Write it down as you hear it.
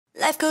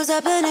Life goes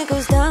up and it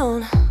goes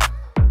down.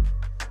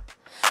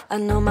 I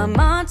know my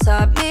mom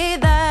taught me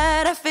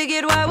that. I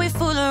figured why we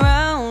fool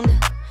around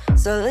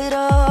so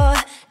little,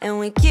 and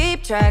we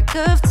keep track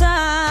of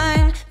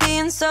time,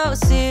 being so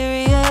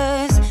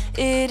serious.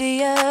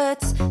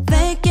 Idiots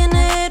thinking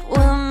it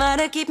will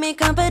matter, keep me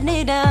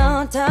company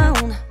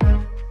downtown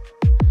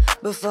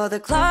before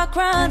the clock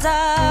runs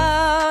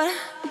out.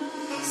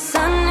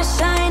 Sun is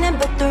shining,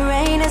 but the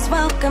rain is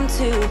welcome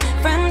too.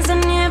 Friends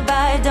are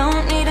nearby,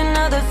 don't need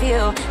another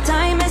view.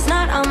 Time is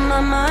not on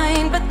my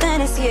mind, but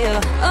then it's you.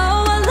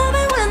 Oh, I love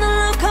it when the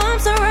love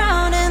comes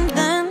around, and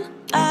then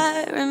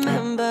I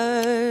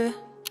remember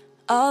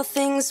all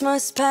things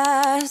must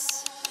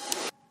pass.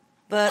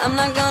 But I'm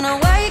not gonna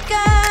wake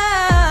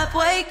up,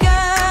 wake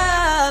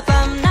up.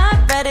 I'm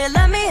not ready,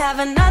 let me have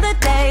another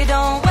day.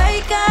 Don't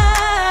wake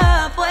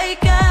up,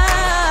 wake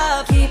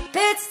up. Keep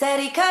it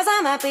steady, cause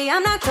I'm happy,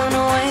 I'm not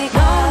gonna wake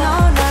up. No,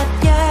 not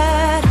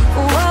yet,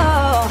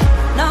 whoa.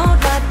 No,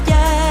 not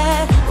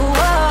yet,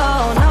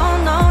 whoa.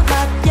 No,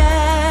 not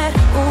yet,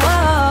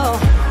 whoa.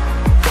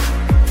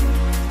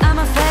 I'm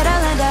afraid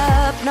I'll end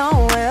up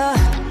nowhere.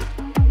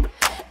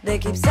 They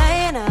keep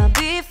saying I'll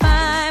be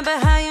fine,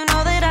 but how you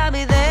know that I'll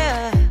be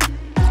there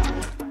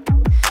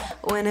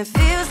when it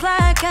feels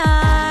like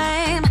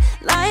I'm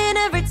lying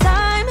every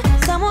time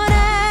someone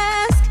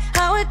asks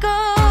how it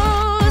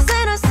goes,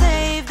 and I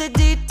save the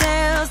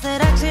details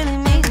that actually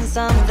mean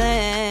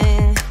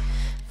something.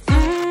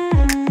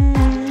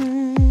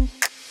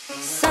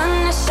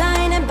 Sun is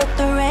shining, but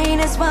the rain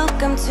is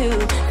welcome too.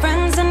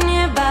 Friends are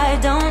nearby,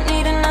 don't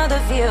need another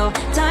view.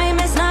 Time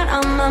is not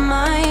on my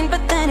mind,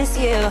 but then it's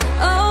you.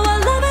 Oh, I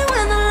love it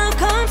when the love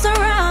comes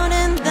around,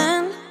 and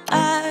then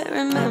I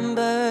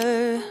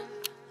remember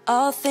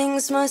all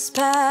things must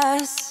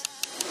pass.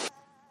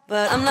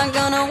 But I'm not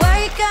gonna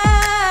wake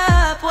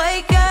up,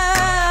 wake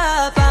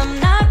up. I'm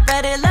not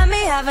ready, let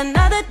me have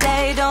another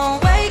day.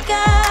 Don't wake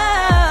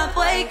up,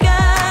 wake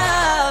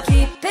up.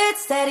 Keep it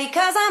steady,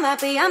 cause I'm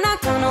happy, I'm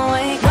not gonna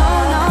wake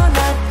up. No,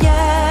 not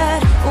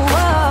yet,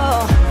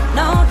 whoa.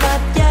 No,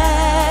 not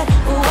yet,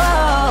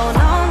 whoa.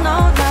 No,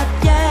 not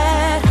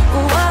yet,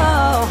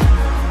 whoa.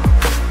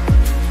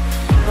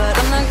 But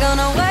I'm not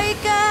gonna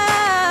wake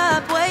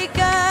up, wake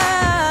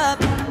up.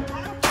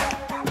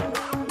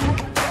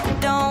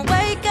 Don't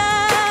wake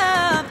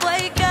up,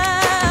 wake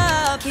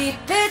up. Keep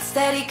it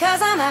steady,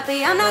 cause I'm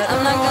happy, I'm not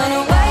gonna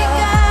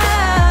wake up.